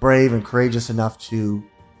brave and courageous enough to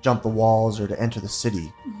jump the walls or to enter the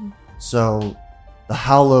city. Mm-hmm. So the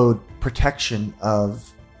hallowed protection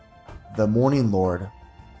of the Morning Lord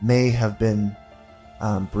may have been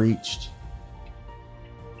breached.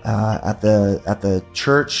 At the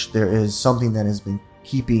church, there is something that has been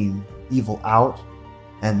keeping evil out,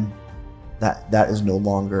 and that is no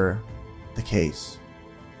longer the case.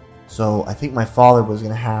 So I think my father was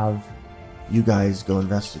going to have you guys go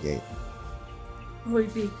investigate.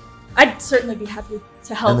 I'd certainly be happy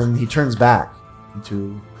to help. And then he turns back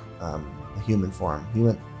into a human form. He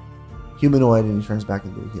went humanoid and he turns back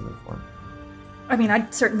into a human form. I mean,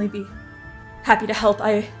 I'd certainly be happy to help.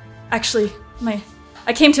 I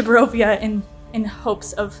came to Barovia in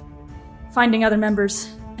hopes of finding other members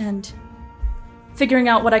and figuring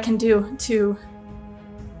out what I can do to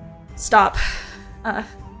stop the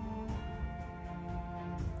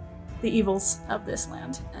evils of this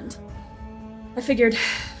land. And I figured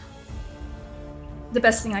the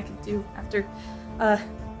best thing I could do after,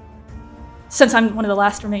 since I'm one of the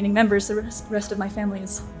last remaining members, the rest of my family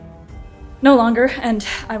is no longer, and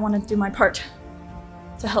I want to do my part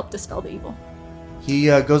to help dispel the evil. He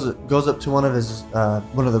goes up to one of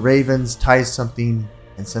the ravens, ties something,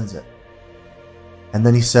 and sends it. And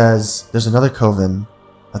then he says, "There's another coven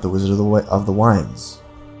at the Wizard of the Wines.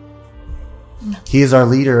 He is our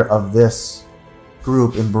leader of this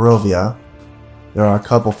group in Barovia. There are a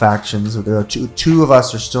couple factions. There are two of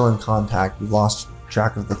us are still in contact. We've lost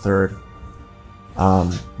track of the third.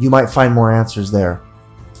 You might find more answers there."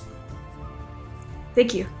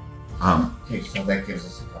 Thank you. Okay, so that gives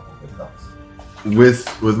us a couple good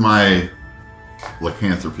thoughts. With my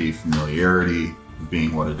lycanthropy familiarity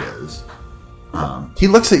being what it is, He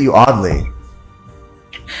looks at you oddly.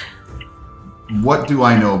 what do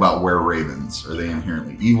I know about were-ravens? Are they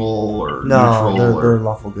inherently evil or No, neutral? they're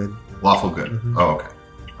lawful good. Lawful good. Mhm. Oh, okay.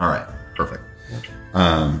 All right. Perfect.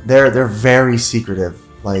 They're very secretive.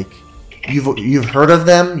 Like you've heard of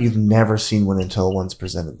them, you've never seen one until one's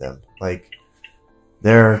presented them. Like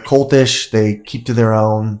they're cultish. They keep to their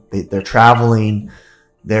own. They're traveling.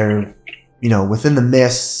 They're within the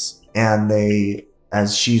mists, and they,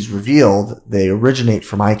 as she's revealed, they originate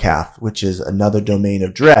from Ikath, which is another domain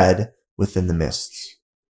of dread within the mists.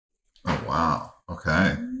 Oh, wow.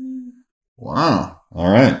 Okay. Wow.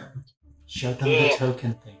 All right. Show them the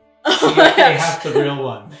token thing. See if they have the real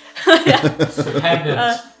one.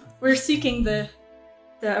 Dependent. We're seeking the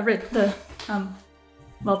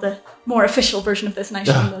more official version of this, and I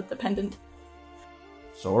show them the pendant.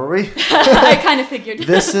 So are we? I kind of figured.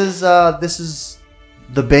 This is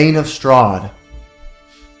the Bane of Strahd.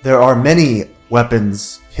 There are many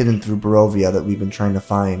weapons hidden through Barovia that we've been trying to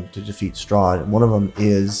find to defeat Strahd, and one of them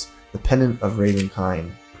is the Pendant of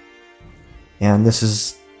Ravenkind. And this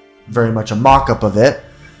is very much a mock-up of it,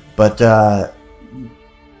 but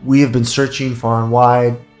we have been searching far and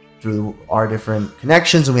wide through our different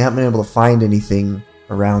connections, and we haven't been able to find anything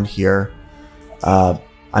around here.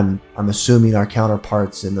 I'm assuming our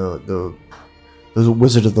counterparts in the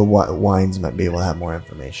Wizard of the Wines might be able to have more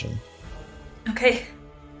information. Okay.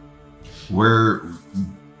 Where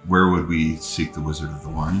would we seek the Wizard of the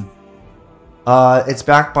Wine? It's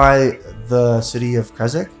back by the city of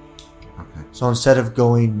Krezek. Okay. So instead of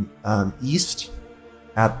going east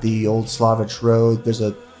at the old Slavich road,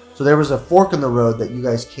 there was a fork in the road that you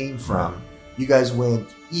guys came from. You guys went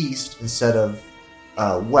east instead of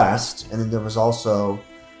west, and then there was also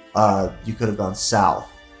you could have gone south.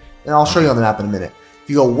 And I'll show you on the map in a minute. If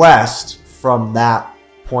you go west from that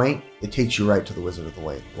point, it takes you right to the Wizard of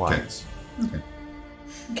the Wines.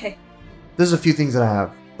 Okay. There's a few things that I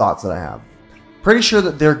have, thoughts that I have. Pretty sure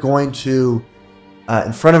that they're going to,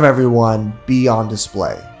 in front of everyone, be on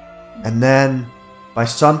display. And then, by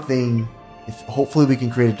something, if hopefully we can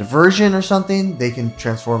create a diversion or something, they can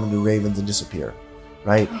transform into ravens and disappear.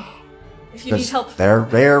 Right? If you need help.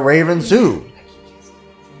 They're ravens too.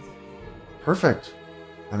 Perfect.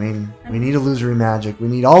 I mean, we need illusory magic. We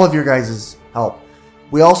need all of your guys' help.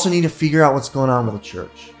 We also need to figure out what's going on with the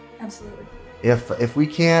church. Absolutely. If we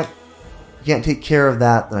can't take care of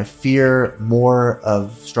that, then I fear more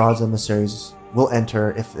of Strahd's emissaries will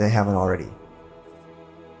enter if they haven't already.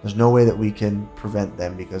 There's no way that we can prevent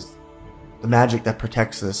them because the magic that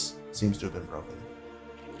protects this seems to have been broken.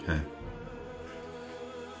 Okay.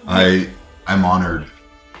 I'm honored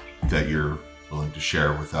that you're willing to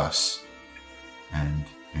share with us and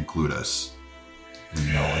include us in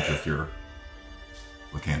the knowledge of your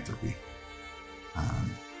lycanthropy.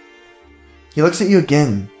 He looks at you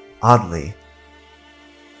again, oddly.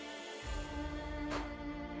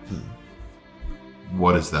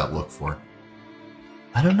 What does that look for?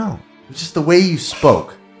 I don't know. It's just the way you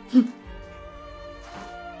spoke. You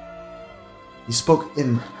spoke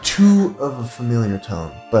in too of a familiar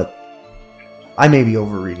tone, but I may be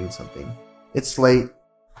overreading something. It's late.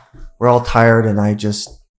 We're all tired, and I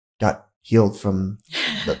just got healed from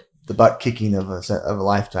the butt kicking of a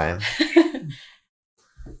lifetime.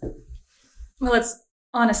 Well, it's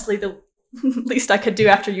honestly the least I could do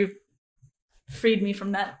after you freed me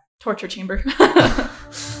from that torture chamber.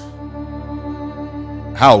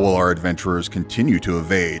 How will our adventurers continue to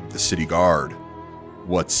evade the city guard?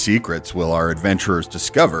 What secrets will our adventurers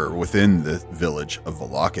discover within the village of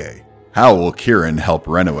Vallake? How will Kieran help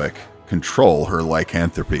Renwick control her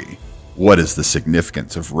lycanthropy? What is the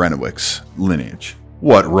significance of Renwick's lineage?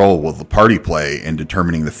 What role will the party play in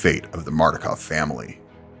determining the fate of the Mardukov family?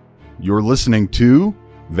 You're listening to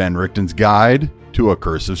Van Richten's Guide to A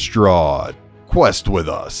Curse of Strahd. Quest with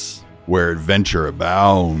us, where adventure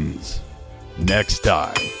abounds. Next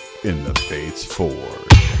time in the Fates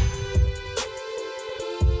Forge.